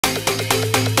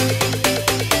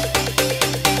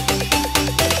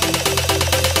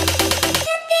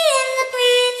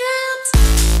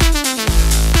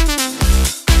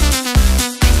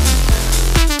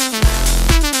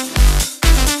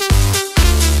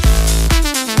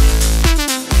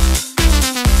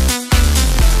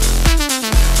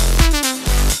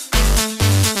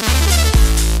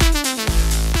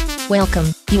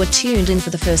Welcome, you are tuned in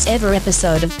for the first ever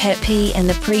episode of Peppi and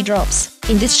the Pre-Drops.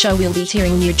 In this show we'll be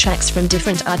hearing new tracks from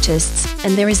different artists,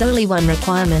 and there is only one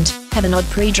requirement: have an odd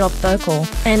pre-drop vocal.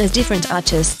 And as different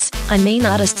artists, I mean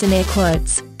artists in air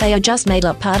quotes. They are just made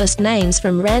up artist names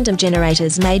from random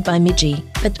generators made by Midgie,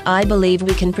 but I believe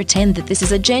we can pretend that this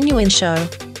is a genuine show.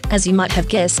 As you might have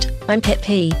guessed, I'm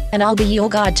Peppi, and I'll be your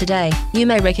guide today. You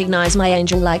may recognize my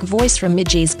angel-like voice from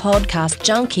Midgie's podcast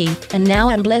Junkie, and now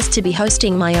I'm blessed to be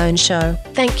hosting my own show.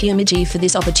 Thank you, Midgie, for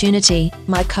this opportunity.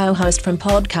 My co-host from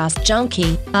podcast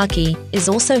Junkie, Aki, is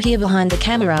also here behind the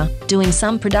camera, doing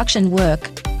some production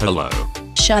work. Hello.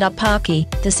 Shut up, Aki.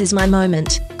 This is my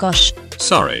moment. Gosh.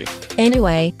 Sorry.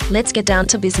 Anyway, let's get down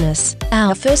to business.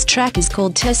 Our first track is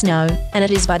called Tesno, and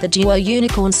it is by the duo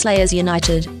Unicorn Slayers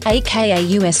United, aka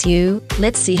USU.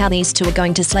 Let's see how these two are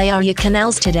going to slay our ear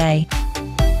canals today.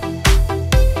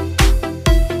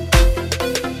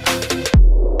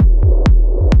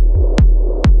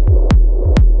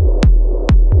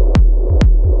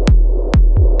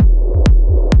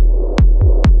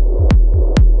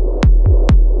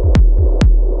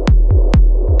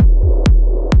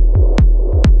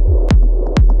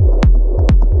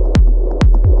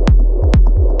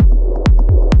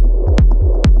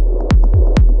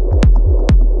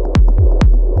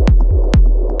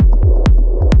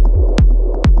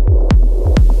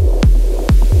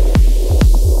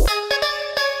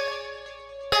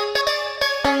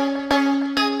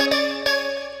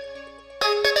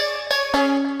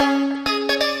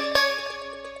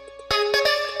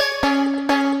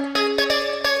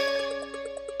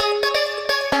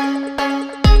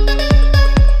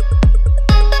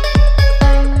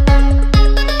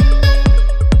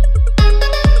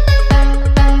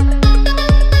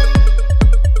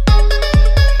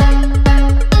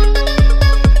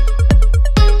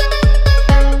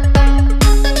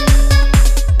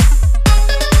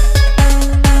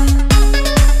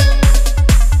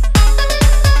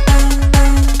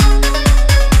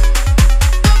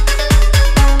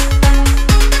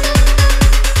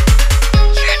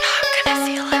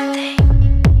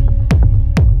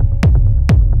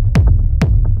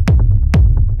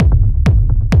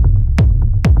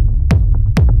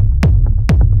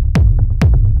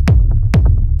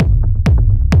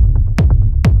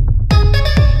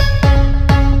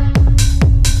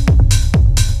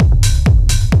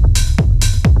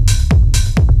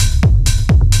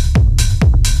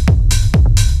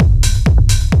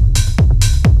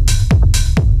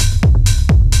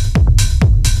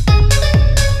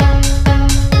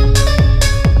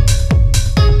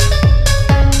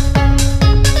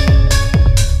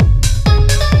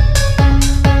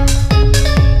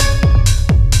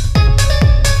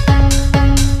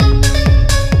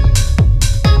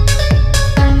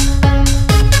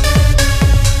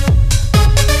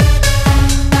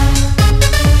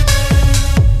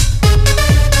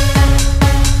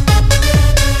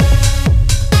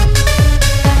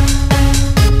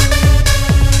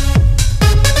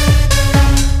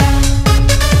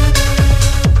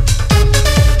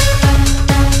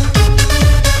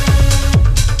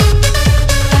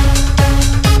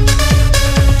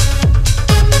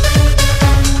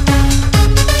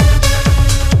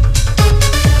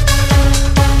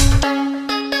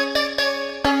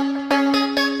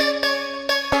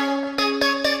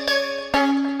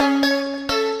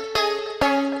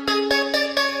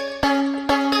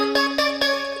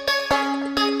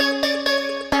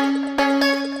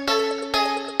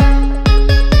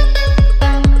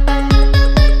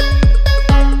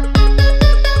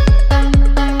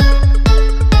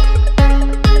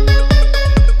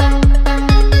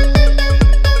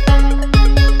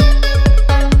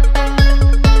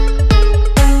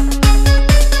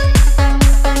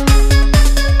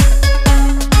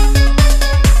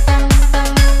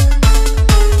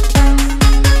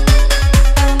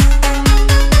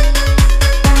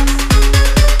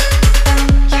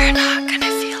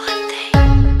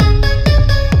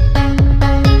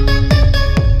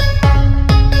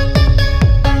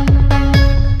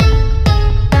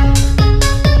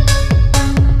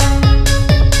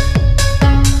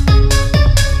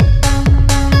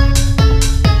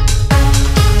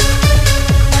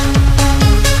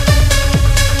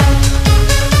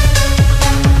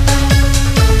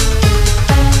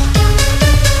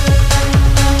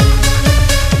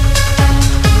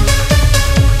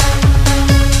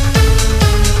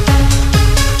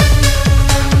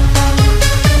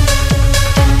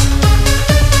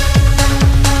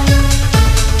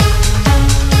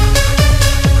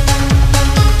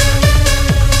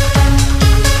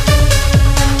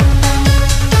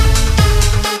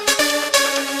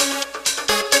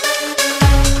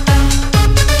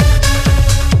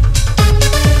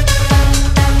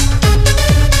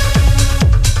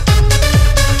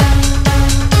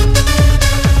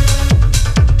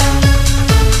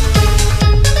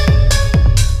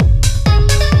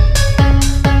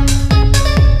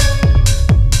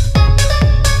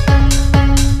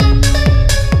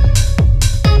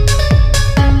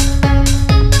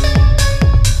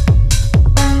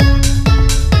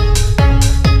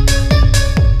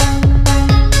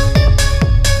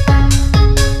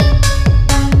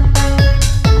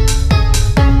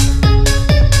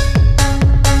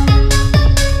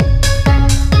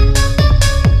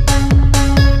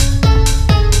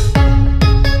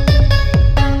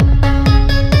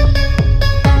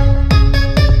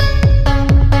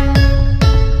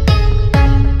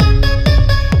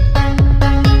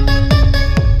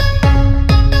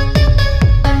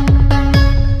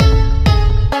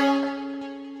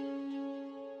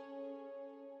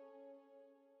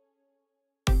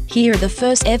 Here are the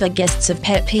first ever guests of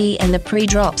Peppi and the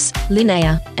pre-drops,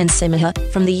 Linnea and Semaha,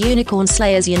 from the Unicorn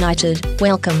Slayers United.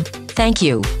 Welcome. Thank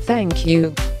you. Thank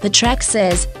you. The track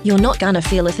says, "You're not gonna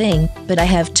feel a thing," but I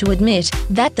have to admit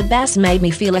that the bass made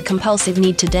me feel a compulsive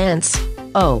need to dance.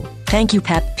 Oh, thank you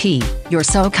Peppi, you're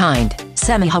so kind.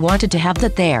 Semaha wanted to have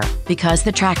that there, because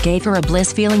the track gave her a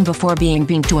bliss feeling before being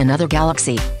beamed to another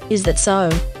galaxy. Is that so?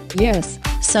 Yes.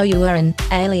 So you are an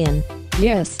alien?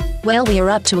 Yes. Well, we are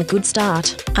up to a good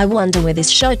start. I wonder where this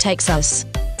show takes us.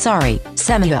 Sorry,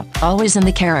 Semaha, always in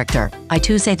the character. I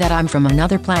too say that I'm from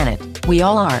another planet. We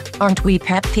all are, aren't we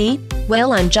Peppi?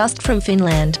 Well, I'm just from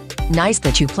Finland. Nice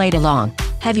that you played along.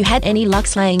 Have you had any luck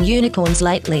slaying unicorns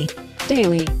lately?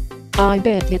 Daily. I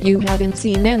bet that you haven't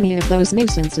seen any of those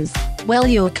nuisances. Well,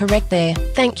 you're correct there.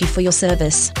 Thank you for your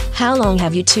service. How long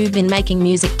have you two been making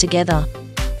music together?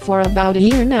 For about a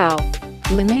year now.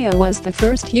 Linnea was the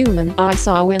first human I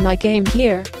saw when I came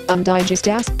here, and I just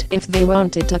asked if they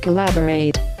wanted to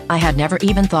collaborate. I had never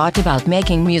even thought about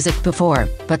making music before,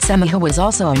 but Semaha was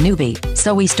also a newbie,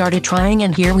 so we started trying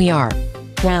and here we are.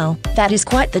 Wow, that is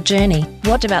quite the journey.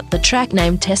 What about the track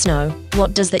name Tesno?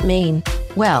 What does that mean?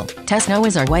 Well, Tesno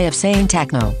is our way of saying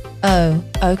techno. Oh,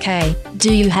 okay.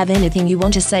 Do you have anything you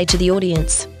want to say to the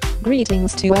audience?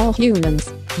 Greetings to all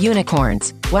humans.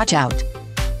 Unicorns, watch out.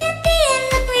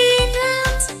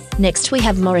 Next we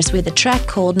have Morris with a track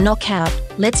called Knockout.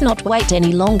 Let's not wait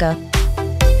any longer.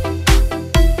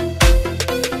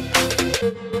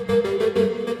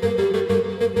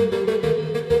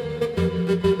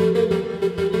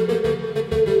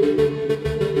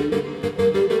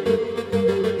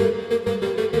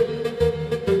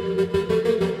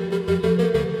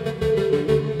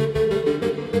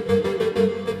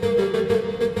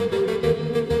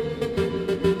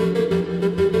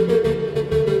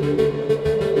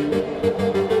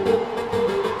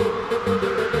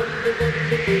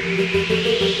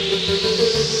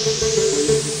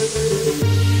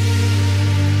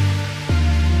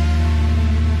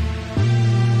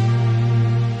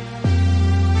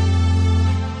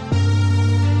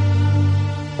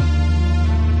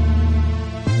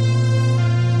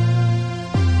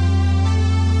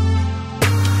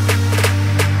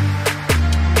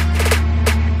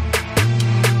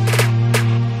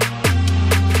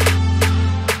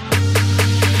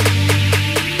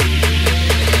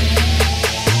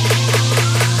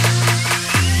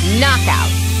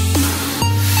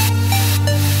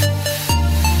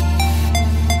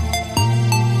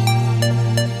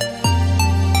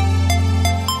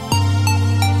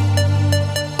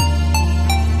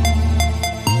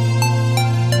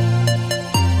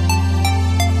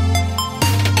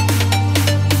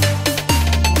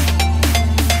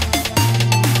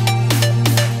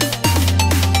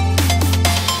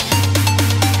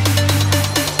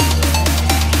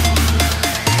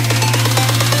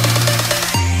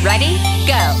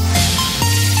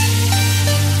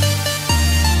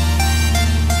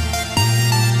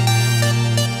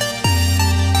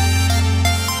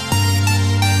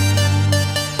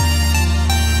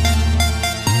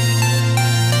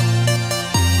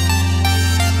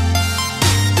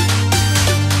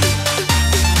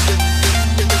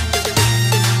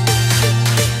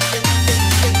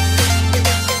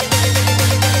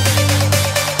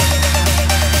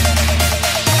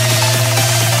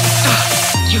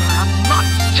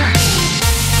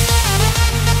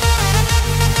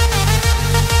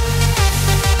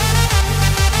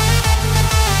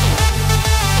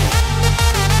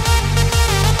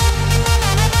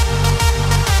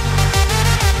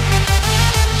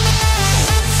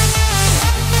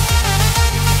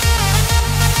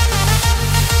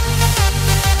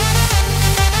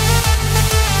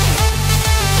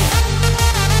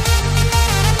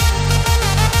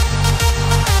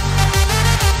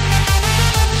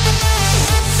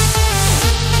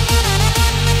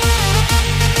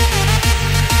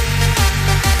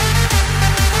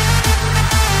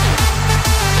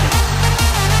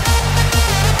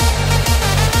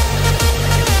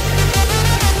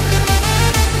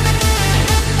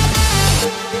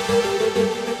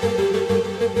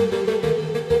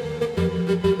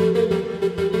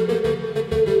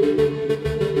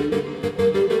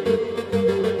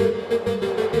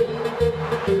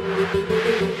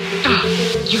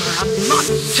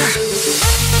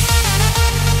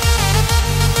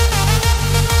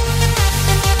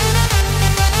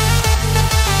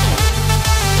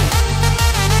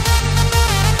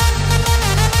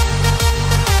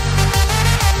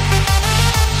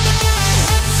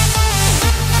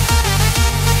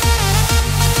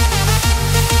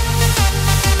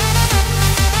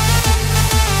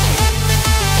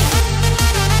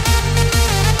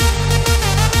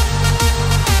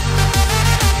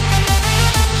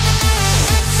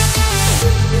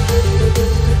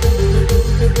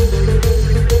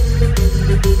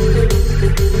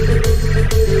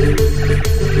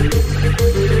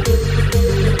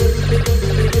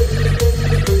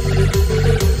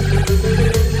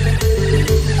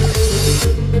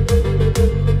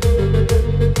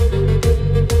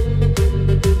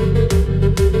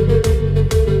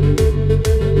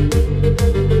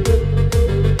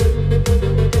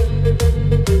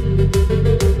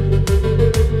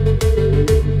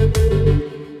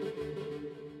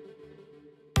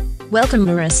 Welcome,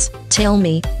 Maurice. Tell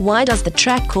me, why does the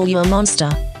track call you a monster?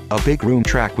 A big room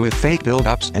track with fake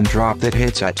build-ups and drop that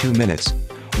hits at 2 minutes.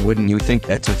 Wouldn't you think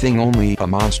that's a thing only a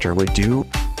monster would do?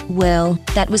 Well,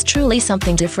 that was truly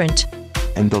something different.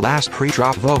 And the last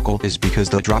pre-drop vocal is because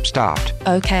the drop stopped.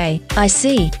 Okay, I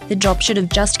see. The drop should have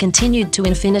just continued to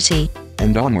infinity.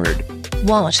 And onward.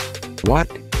 What?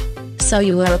 What? So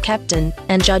you are a captain,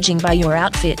 and judging by your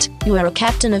outfit, you are a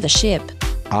captain of a ship.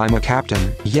 I'm a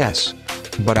captain, yes.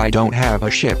 But I don't have a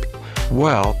ship.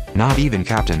 Well, not even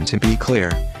captain to be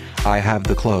clear. I have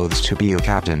the clothes to be a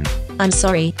captain. I'm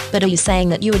sorry, but are you saying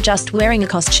that you were just wearing a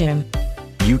costume?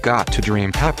 You got to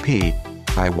dream, Peppi.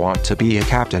 I want to be a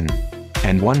captain.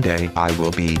 And one day I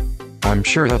will be. I'm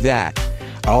sure of that.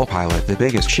 I'll pilot the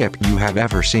biggest ship you have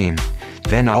ever seen.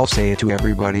 Then I'll say it to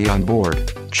everybody on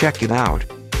board. Check it out.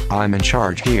 I'm in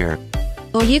charge here.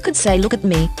 Or you could say, look at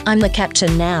me, I'm the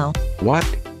captain now. What?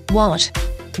 What?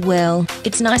 Well,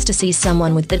 it's nice to see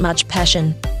someone with that much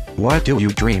passion. What do you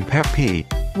dream, Peppi?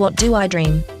 What do I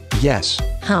dream? Yes.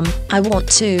 I want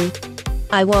to.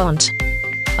 I want.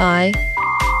 I.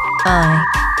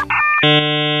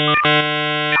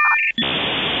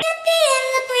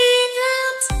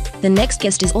 The next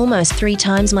guest is almost 3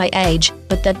 times my age,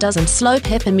 but that doesn't slow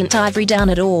Peppermint Ivory down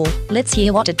at all. Let's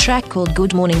hear what a track called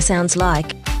Good Morning sounds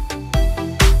like.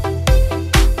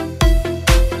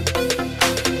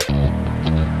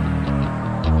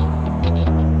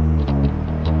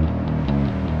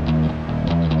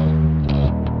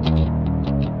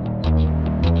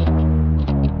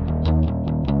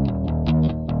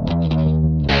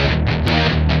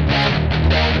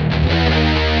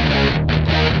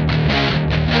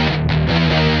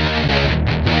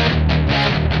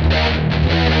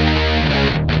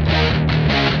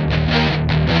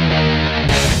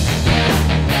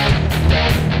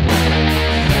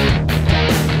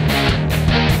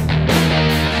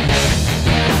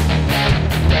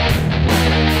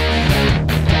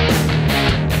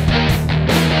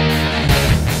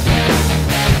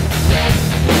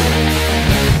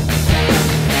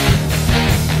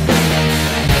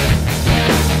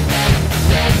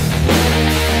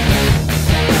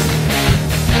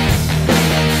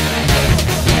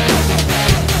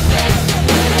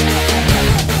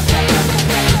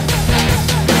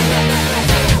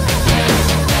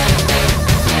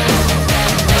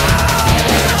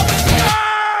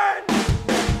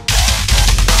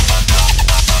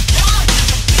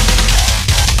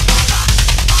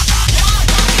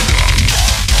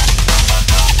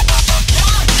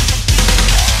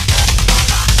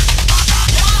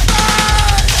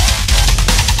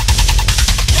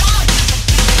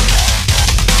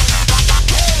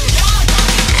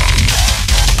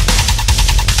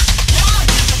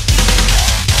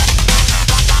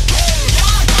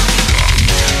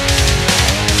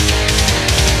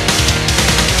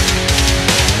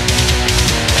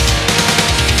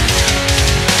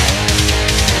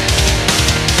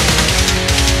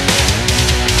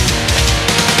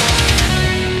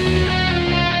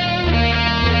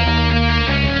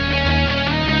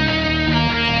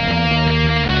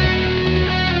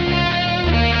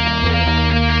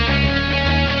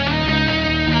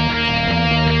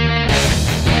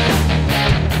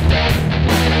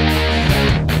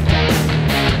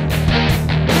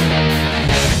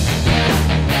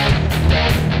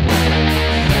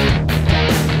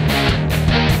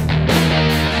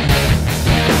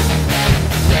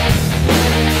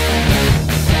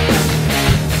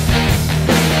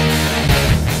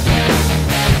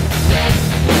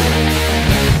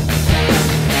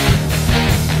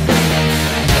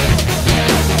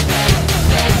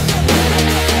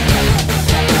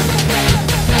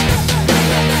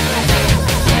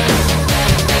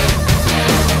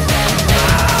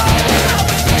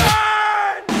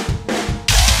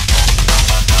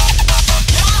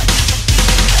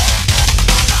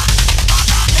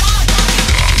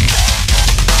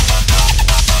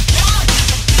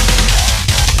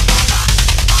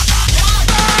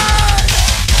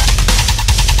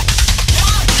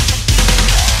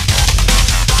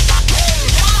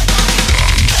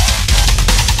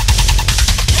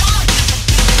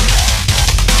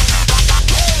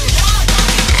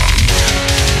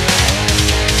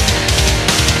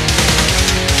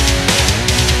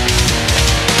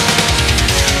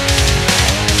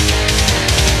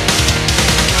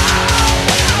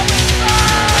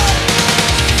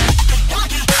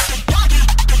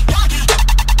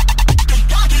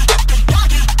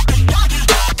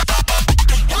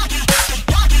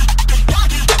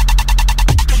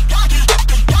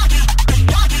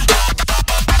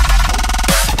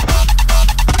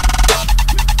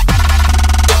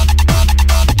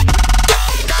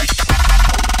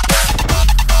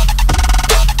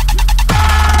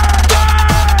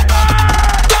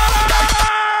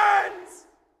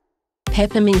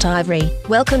 Peppermint Ivory.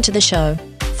 Welcome to the show.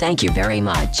 Thank you very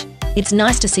much. It's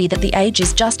nice to see that the age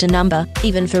is just a number,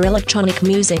 even for electronic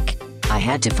music. I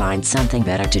had to find something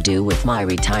better to do with my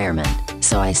retirement,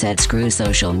 so I said screw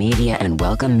social media and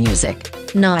welcome music.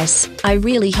 Nice. I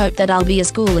really hope that I'll be as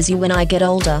cool as you when I get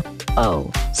older.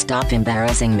 Oh, stop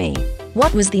embarrassing me.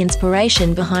 What was the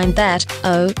inspiration behind that,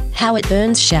 oh, how it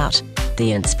burns shout?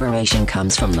 The inspiration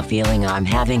comes from the feeling I'm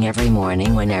having every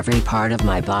morning when every part of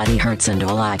my body hurts and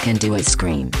all I can do is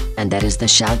scream, and that is the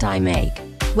shout I make.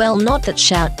 Well, not that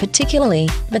shout particularly,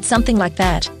 but something like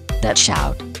that. That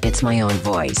shout, it's my own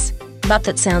voice. But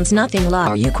that sounds nothing like...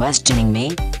 Are you questioning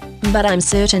me? But I'm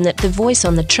certain that the voice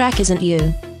on the track isn't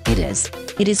you. It is.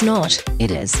 It is not.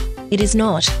 It is. It is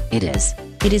not. It is.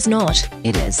 It is not.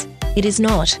 It is. It is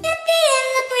not.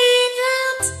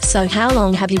 So how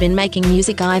long have you been making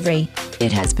music, Ivory?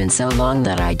 It has been so long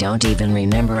that I don't even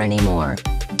remember anymore.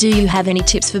 Do you have any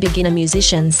tips for beginner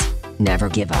musicians? Never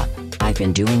give up. I've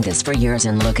been doing this for years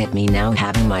and look at me now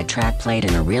having my track played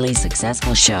in a really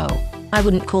successful show. I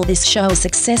wouldn't call this show a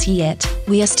success yet.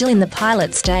 We are still in the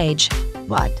pilot stage.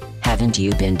 What? Haven't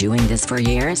you been doing this for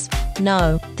years?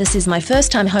 No, this is my first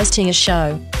time hosting a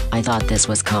show. I thought this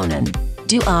was Conan.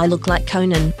 Do I look like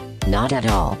Conan? Not at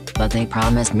all, but they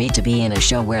promised me to be in a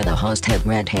show where the host had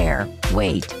red hair.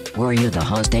 Wait, were you the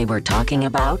host they were talking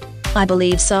about? I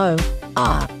believe so.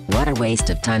 Ah, what a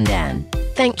waste of time then.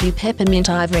 Thank you, Peppermint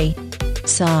Ivory.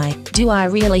 Sigh, do I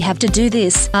really have to do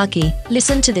this? Aki,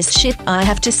 listen to this shit I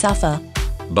have to suffer.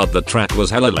 But the track was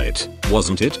hella late,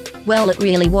 wasn't it? Well, it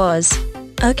really was.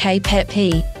 Okay,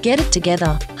 Peppi, get it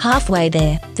together. Halfway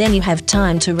there, then you have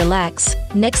time to relax.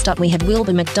 Next up we have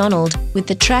Wilbur Macdonald, with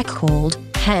the track called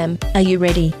Ham. Are you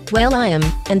ready? Well, I am,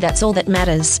 and that's all that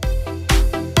matters.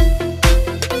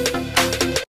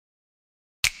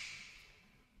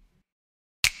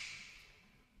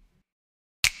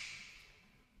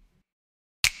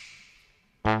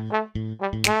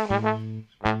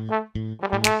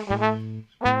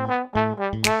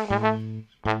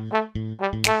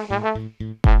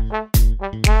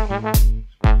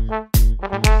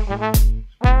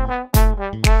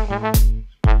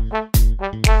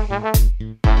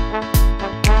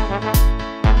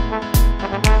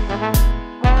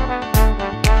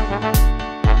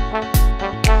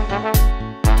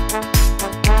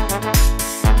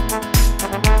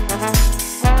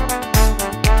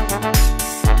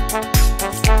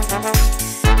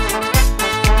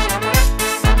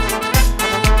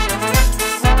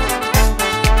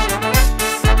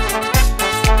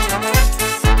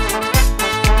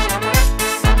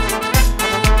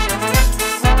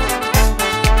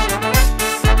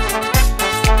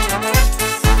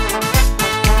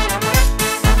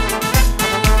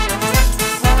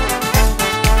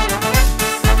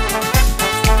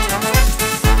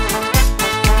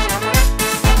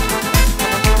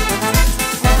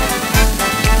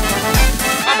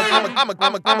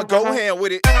 I'ma go ham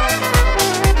with it.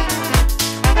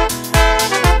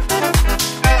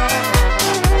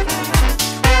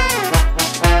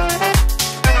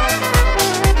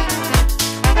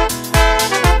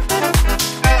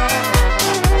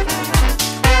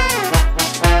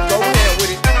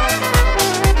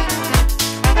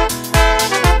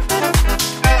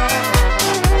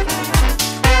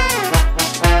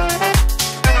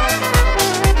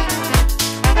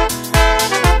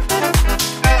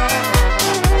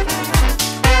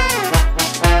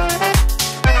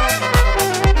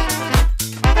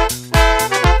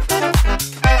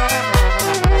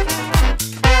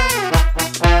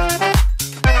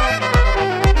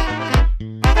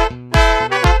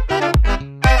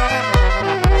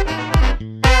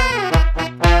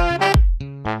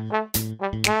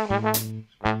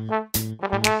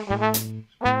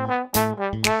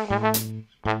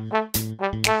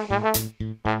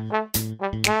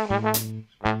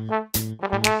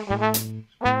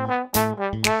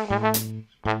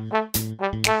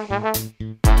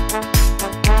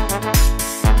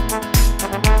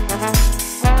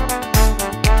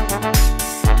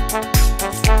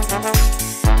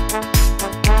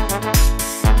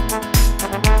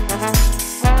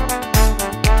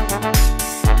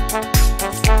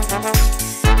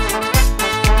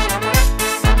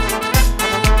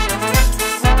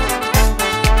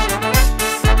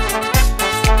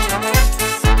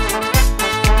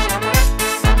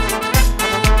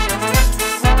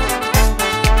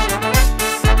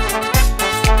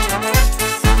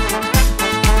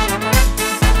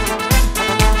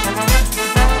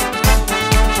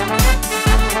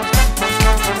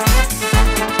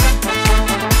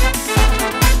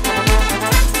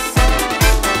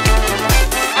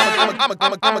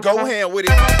 I'ma go ham with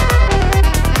it.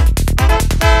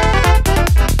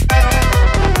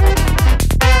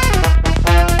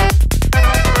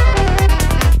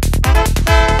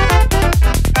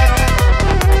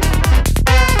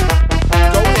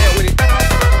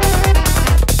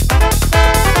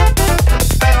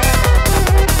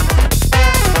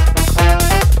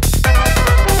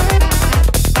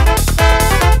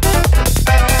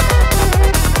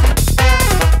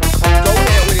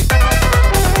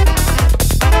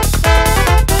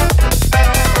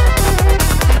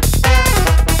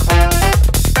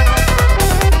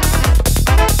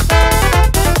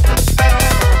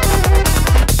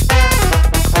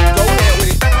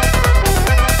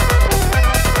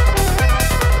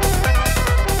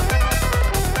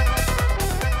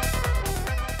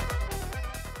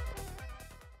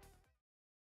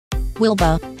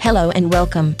 Wilbur, hello and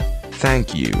welcome.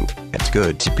 Thank you. It's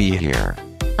good to be here.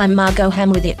 I'm Margot Ham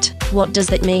with it. What does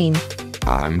that mean?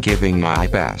 I'm giving my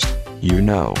best. You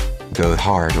know, go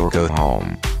hard or go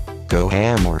home. Go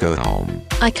ham or go home.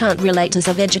 I can't relate as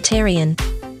a vegetarian.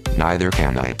 Neither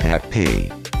can I, Peppi.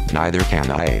 Neither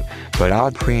can I. But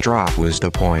odd pre-drop was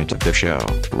the point of the show,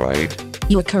 right?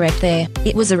 You were correct there.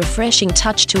 It was a refreshing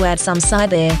touch to add some sigh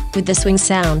there, with the swing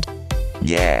sound.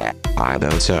 Yeah, I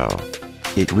thought so.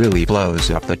 It really blows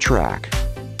up the track.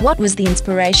 What was the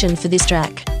inspiration for this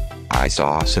track? I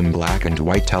saw some black and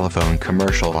white telephone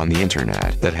commercial on the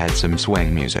internet that had some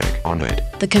swing music on it.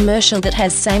 The commercial that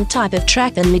has same type of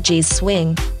track than Midgey's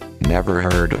swing. Never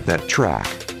heard of that track.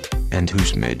 And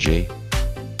who's Midgey?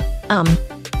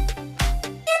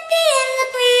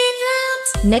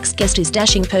 Next guest is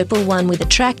Dashing Purple One with a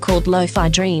track called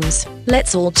Lofi Dreams.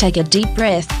 Let's all take a deep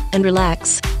breath and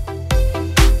relax.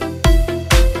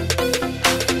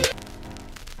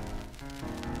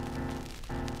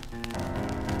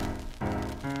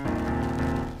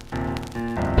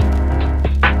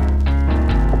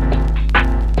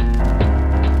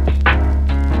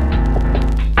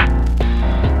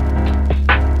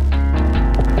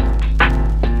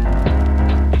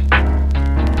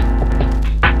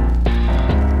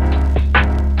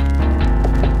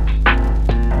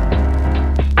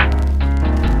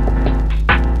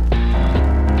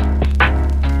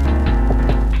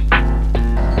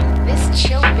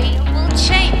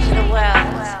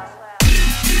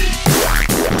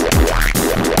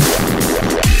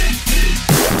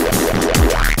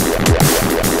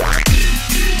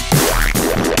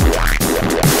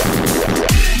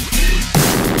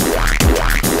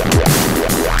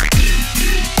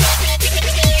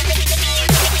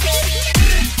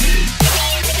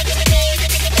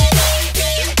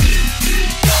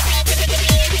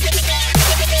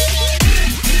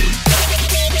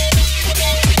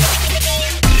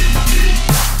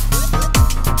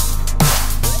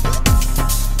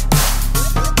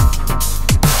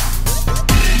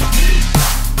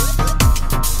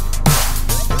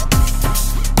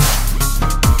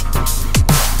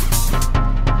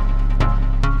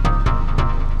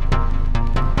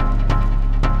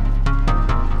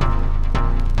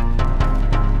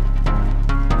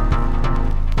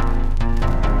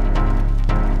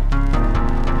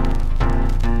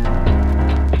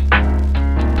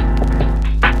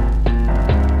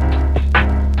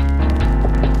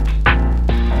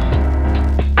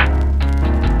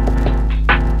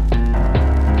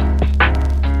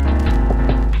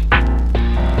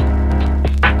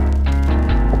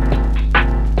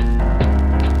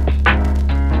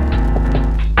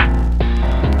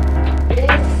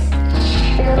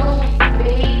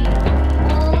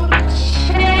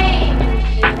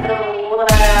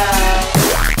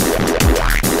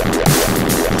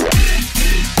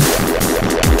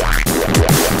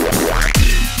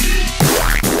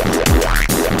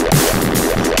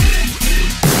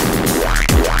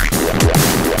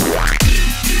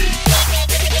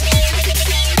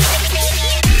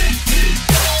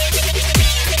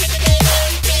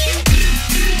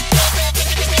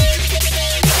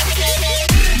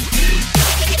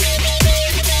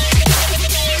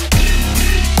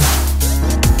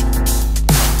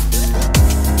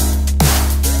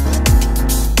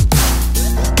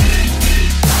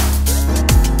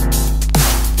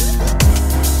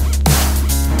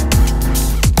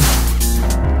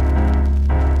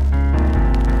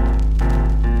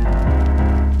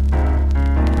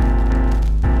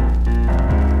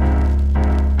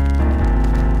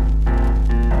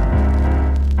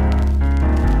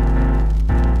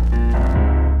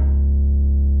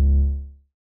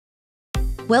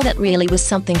 Well, that really was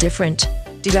something different.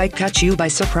 Did I catch you by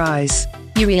surprise?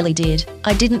 You really did.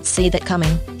 I didn't see that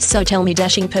coming. So tell me,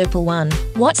 Dashing Purple One,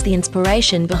 what's the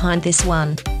inspiration behind this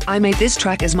one? I made this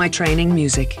track as my training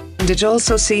music, and it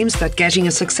also seems that getting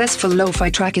a successful lo-fi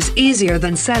track is easier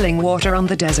than selling water on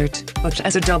the desert. But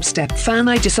as a dubstep fan,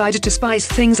 I decided to spice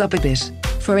things up a bit.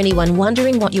 For anyone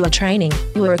wondering what you are training,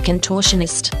 you are a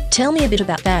contortionist. Tell me a bit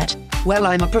about that. Well,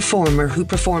 I'm a performer who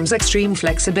performs extreme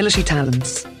flexibility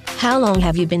talents. How long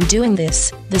have you been doing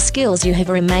this? The skills you have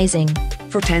are amazing.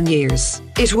 For 10 years.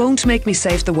 It won't make me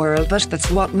save the world, but that's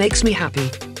what makes me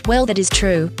happy. Well, that is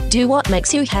true. Do what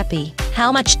makes you happy.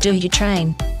 How much do you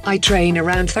train? I train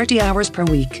around 30 hours per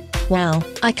week. Wow,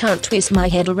 I can't twist my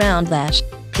head around that.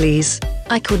 Please.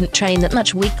 I couldn't train that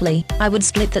much weekly. I would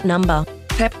split that number.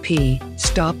 Peppi,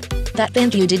 stop. That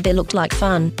bend you did there looked like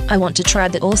fun. I want to try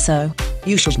that also.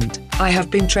 You shouldn't. I have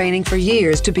been training for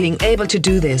years to being able to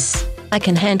do this. I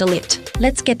can handle it.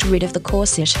 Let's get rid of the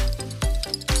corset.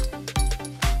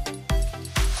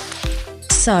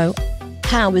 So,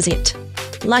 How was it?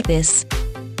 Like this?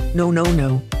 No, no,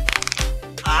 no.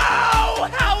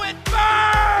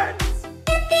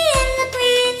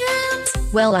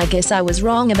 Well, I guess I was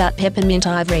wrong about Peppermint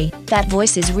Ivory. That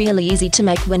voice is really easy to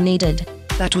make when needed.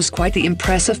 That was quite the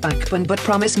impressive backbone, but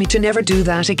promise me to never do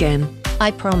that again.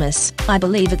 I promise. I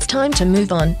believe it's time to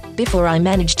move on, before I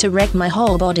manage to wreck my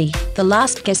whole body. The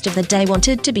last guest of the day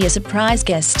wanted to be a surprise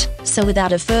guest, so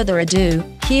without a further ado,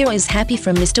 here is Happy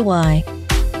from Mr. Y.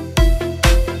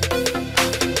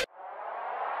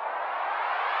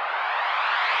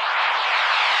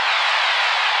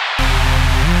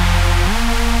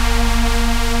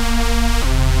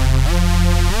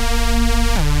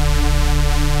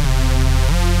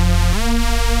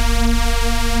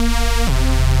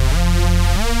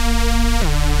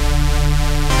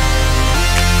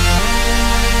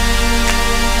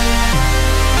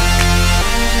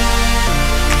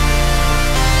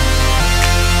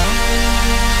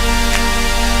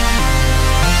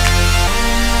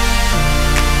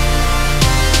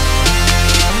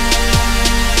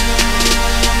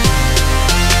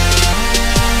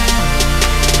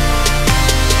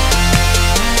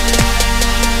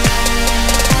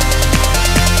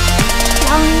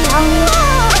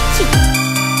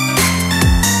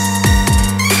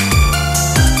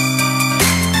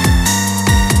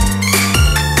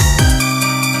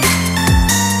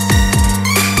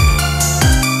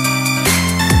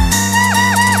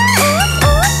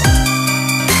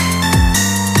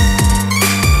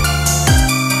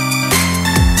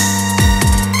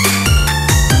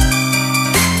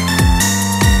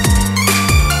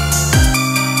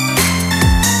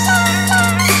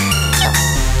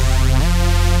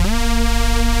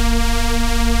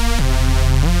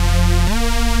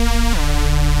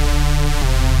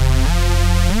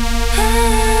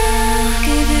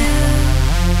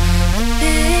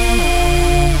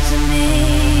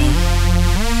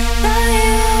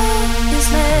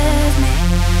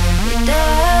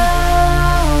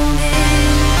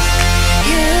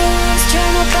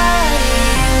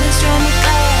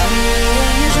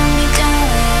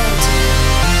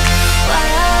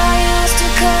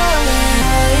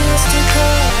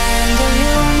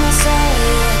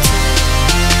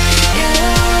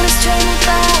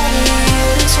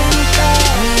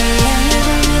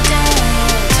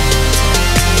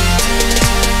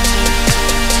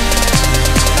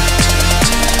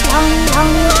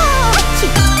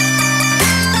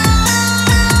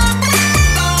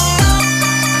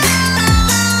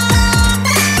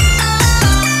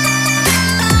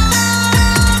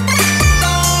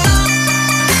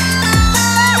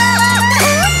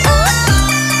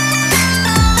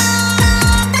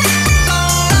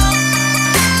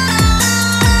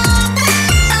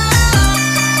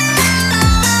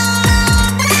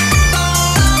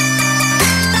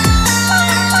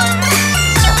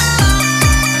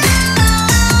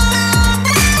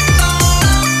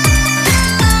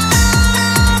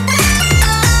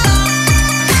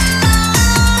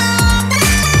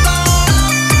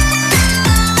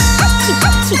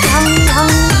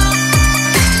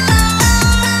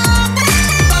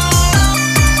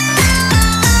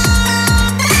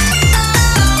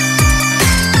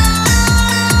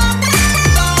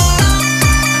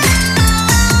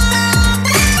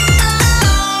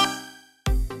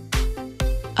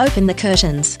 Open the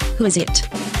curtains. Who is it?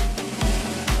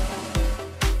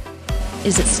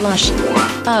 Is it Slush?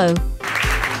 Oh.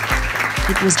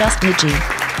 It was just Midgie.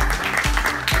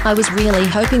 I was really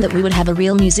hoping that we would have a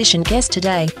real musician guest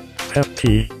today.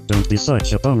 Peppi, don't be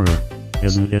such a bummer.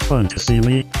 Isn't it fun to see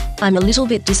me? I'm a little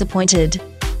bit disappointed.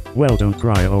 Well, don't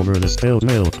cry over the spilled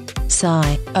milk.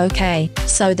 Sigh. Okay,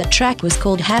 so the track was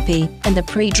called Happy, and the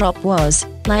pre-drop was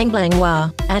Blang Blang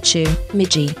Wah, Achu,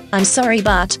 Midgie. I'm sorry,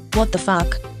 but what the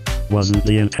fuck? Wasn't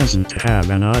the intention to have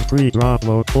an odd pre-drop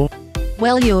vocal?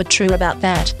 Well, you're true about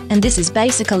that, and this is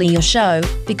basically your show,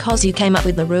 because you came up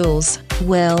with the rules.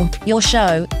 Well, your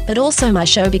show, but also my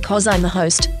show because I'm the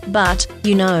host. But,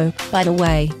 you know, by the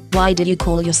way, why did you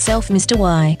call yourself Mr.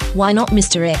 Y? Why not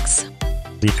Mr. X?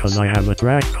 Because I have a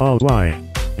track called Y.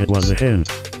 It was a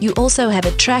hint. You also have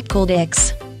a track called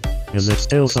X. Is it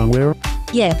still somewhere?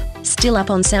 Yep, still up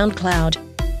on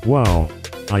SoundCloud. Wow,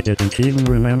 I didn't even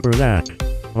remember that.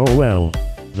 Oh well,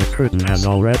 the curtain has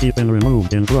already been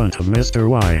removed in front of Mr.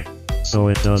 Y, so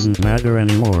it doesn't matter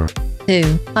anymore.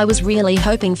 Ooh, I was really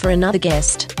hoping for another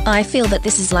guest. I feel that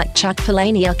this is like Chuck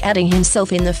Palahniuk adding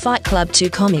himself in the Fight Club 2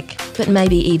 comic, but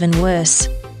maybe even worse.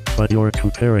 But you're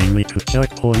comparing me to Chuck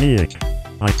Palahniuk.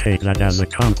 I take that as a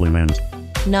compliment.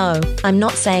 No, I'm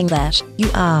not saying that. You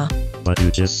are. But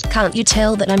you just... Can't you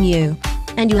tell that I'm you?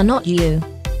 And you are not you.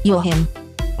 You're him.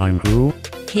 I'm who?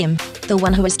 Him. the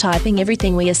one who is typing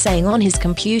everything we are saying on his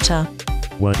computer.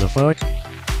 What the fuck?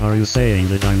 Are you saying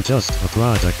that I'm just a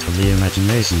product of the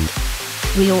imagination?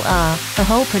 We all are, the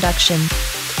whole production.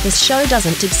 This show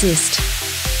doesn't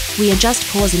exist. We are just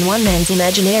pawns in one man's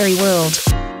imaginary world.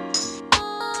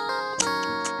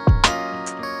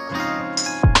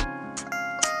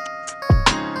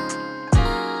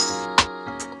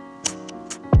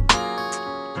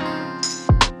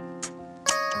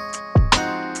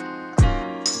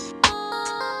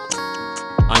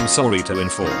 I'm sorry to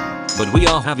inform, but we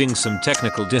are having some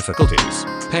technical difficulties.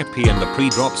 Peppi and the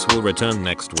pre-drops will return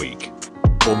next week.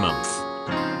 Or month.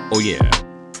 Or year.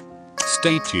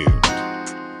 Stay tuned.